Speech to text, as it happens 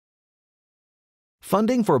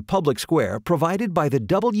Funding for Public Square provided by the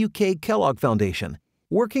W.K. Kellogg Foundation,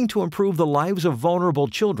 working to improve the lives of vulnerable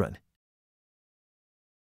children.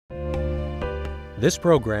 This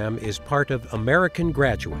program is part of American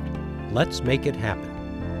Graduate. Let's make it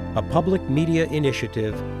happen. A public media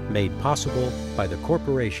initiative made possible by the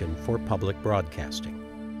Corporation for Public Broadcasting.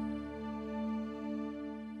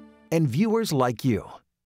 And viewers like you.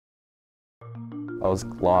 I was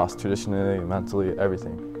lost traditionally, mentally,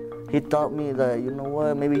 everything. He taught me that, you know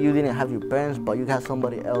what, maybe you didn't have your parents, but you got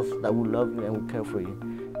somebody else that will love you and will care for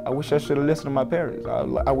you. I wish I should have listened to my parents.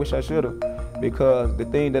 I wish I should have, because the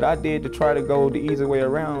thing that I did to try to go the easy way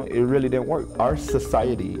around, it really didn't work. Our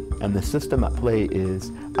society and the system at play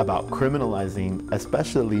is about criminalizing,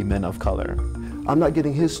 especially men of color. I'm not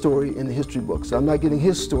getting his story in the history books. I'm not getting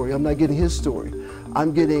his story. I'm not getting his story.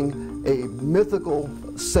 I'm getting a mythical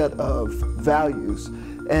set of values,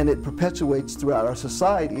 and it perpetuates throughout our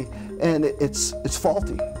society, and it's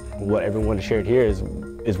faulty. What everyone shared here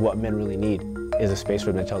is what men really need, is a space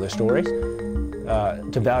for them to tell their stories,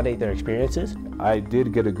 to validate their experiences. I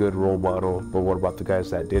did get a good role model, but what about the guys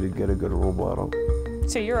that didn't get a good role model?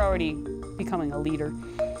 So you're already becoming a leader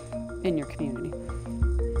in your community.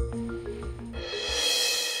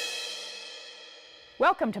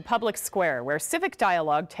 Welcome to Public Square, where civic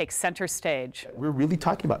dialogue takes center stage. We're really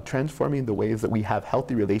talking about transforming the ways that we have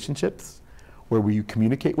healthy relationships, where we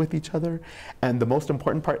communicate with each other. And the most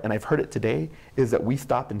important part, and I've heard it today, is that we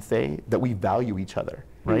stop and say that we value each other,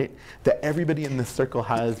 right? That everybody in this circle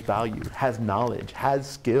has value, has knowledge, has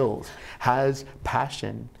skills, has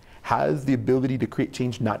passion, has the ability to create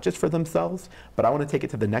change, not just for themselves, but I want to take it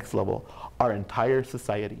to the next level, our entire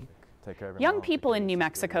society. Young people in New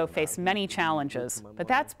Mexico face many challenges, but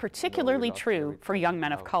that's particularly true for young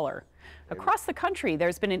men of color. Across the country,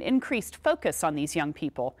 there's been an increased focus on these young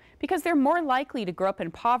people because they're more likely to grow up in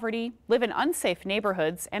poverty, live in unsafe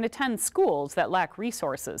neighborhoods, and attend schools that lack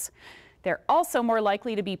resources. They're also more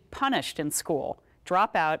likely to be punished in school,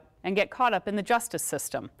 drop out, and get caught up in the justice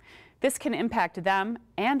system. This can impact them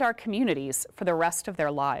and our communities for the rest of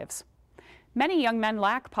their lives. Many young men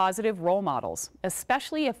lack positive role models,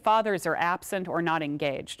 especially if fathers are absent or not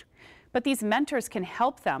engaged. But these mentors can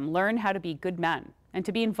help them learn how to be good men and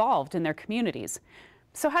to be involved in their communities.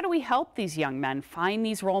 So how do we help these young men find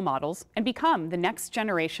these role models and become the next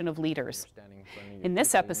generation of leaders? In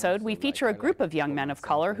this episode, we feature a group of young men of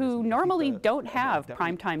color who normally don't have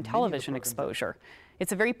primetime television exposure.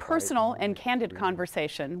 It's a very personal and candid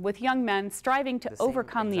conversation with young men striving to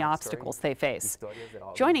overcome the obstacles they face.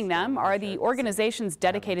 Joining them are the organizations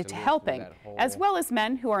dedicated to helping, as well as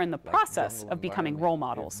men who are in the process of becoming role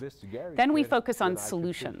models. Then we focus on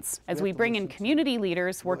solutions as we bring in community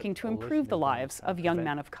leaders working to improve the lives of young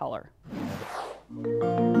men of color.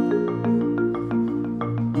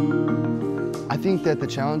 I think that the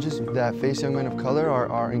challenges that face young men of color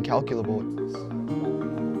are incalculable.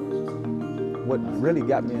 What really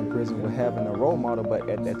got me in prison was having a role model, but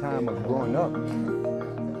at that time of growing up,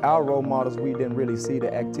 our role models, we didn't really see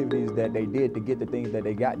the activities that they did to get the things that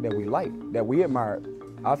they got that we liked, that we admired.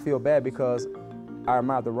 I feel bad because I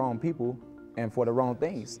admired the wrong people and for the wrong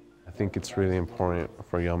things. I think it's really important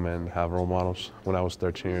for young men to have role models. When I was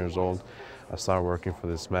 13 years old, I started working for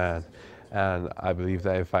this man. And I believe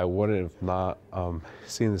that if I wouldn't have not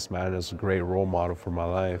seen this man as a great role model for my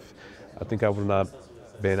life, I think I would not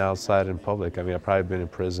been outside in public. I mean, I've probably been in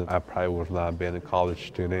prison. I probably would have not been a college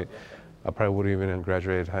student. I probably would have even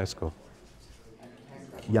graduated high school.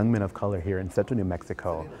 Young men of color here in central New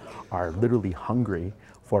Mexico are literally hungry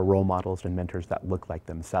for role models and mentors that look like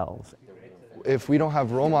themselves. If we don't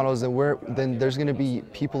have role models, then there's going to be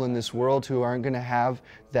people in this world who aren't going to have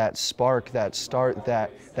that spark, that start,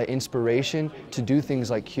 that inspiration to do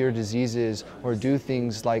things like cure diseases or do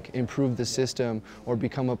things like improve the system or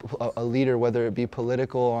become a leader, whether it be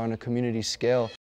political or on a community scale.